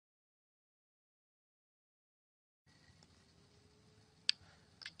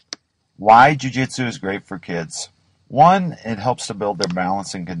Why Jiu-Jitsu is great for kids. One, it helps to build their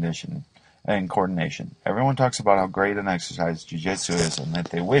balance and condition and coordination. Everyone talks about how great an exercise Jiu-Jitsu is and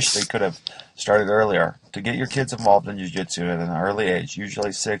that they wish they could have started earlier. To get your kids involved in Jiu-Jitsu at an early age,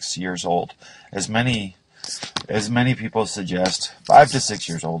 usually 6 years old, as many people suggest, 5 to 6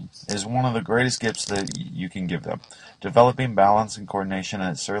 years old, is one of the greatest gifts that you can give them. Developing balance and coordination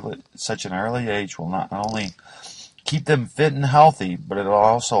at such an early age will not only keep them fit and healthy, but it'll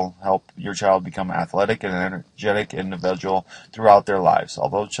also help your child become athletic and energetic individual throughout their lives.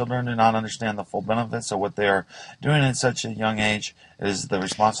 Although children do not understand the full benefits of what they are doing at such a young age, it is the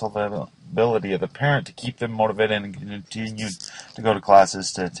responsibility of the parent to keep them motivated and continue to go to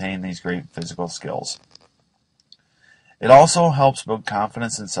classes to attain these great physical skills. It also helps build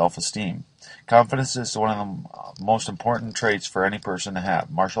confidence and self-esteem. Confidence is one of the most important traits for any person to have.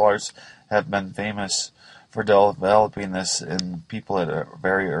 Martial arts have been famous for developing this in people at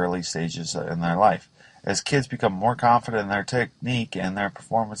very early stages in their life. As kids become more confident in their technique and their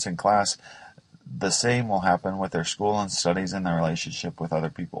performance in class, the same will happen with their school and studies and their relationship with other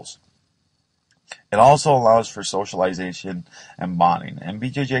peoples. It also allows for socialization and bonding. In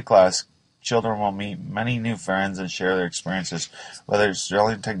BJJ class, children will meet many new friends and share their experiences, whether it's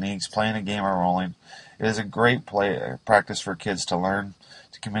drilling techniques, playing a game, or rolling. It is a great practice for kids to learn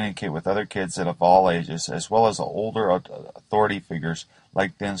to communicate with other kids of all ages, as well as older authority figures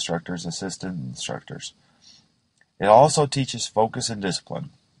like the instructors, assistant instructors. It also teaches focus and discipline.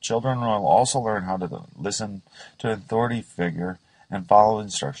 Children will also learn how to listen to an authority figure and follow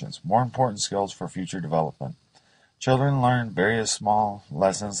instructions, more important skills for future development. Children learn various small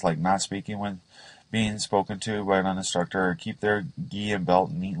lessons like not speaking when being spoken to by an instructor or keep their gi and belt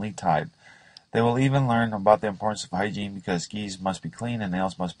neatly tied. They will even learn about the importance of hygiene because gis must be clean and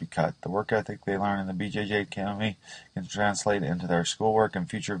nails must be cut. The work ethic they learn in the BJJ Academy can translate into their schoolwork and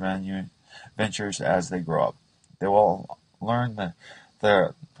future ventures as they grow up. They will learn that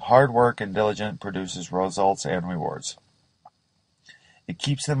their hard work and diligence produces results and rewards. It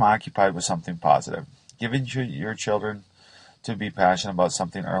keeps them occupied with something positive. Giving your children to be passionate about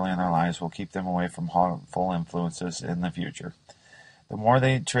something early in their lives will keep them away from harmful influences in the future. The more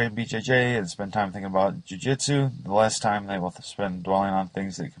they train BJJ and spend time thinking about Jiu-Jitsu, the less time they will spend dwelling on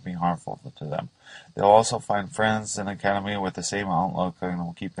things that could be harmful to them. They'll also find friends in the academy with the same outlook and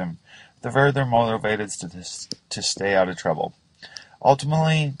will keep them further motivated to stay out of trouble.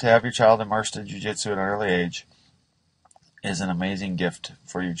 Ultimately, to have your child immersed in Jiu-Jitsu at an early age is an amazing gift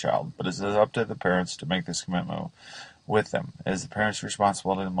for your child, but it is up to the parents to make this commitment with them. It is the parents'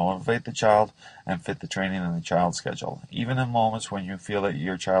 responsibility to motivate the child and fit the training in the child's schedule. Even in moments when you feel that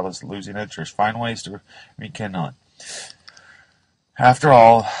your child is losing interest, find ways to rekindle it. After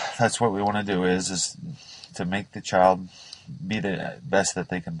all, that's what we want to do is to make the child be the best that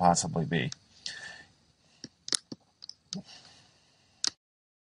they can possibly be.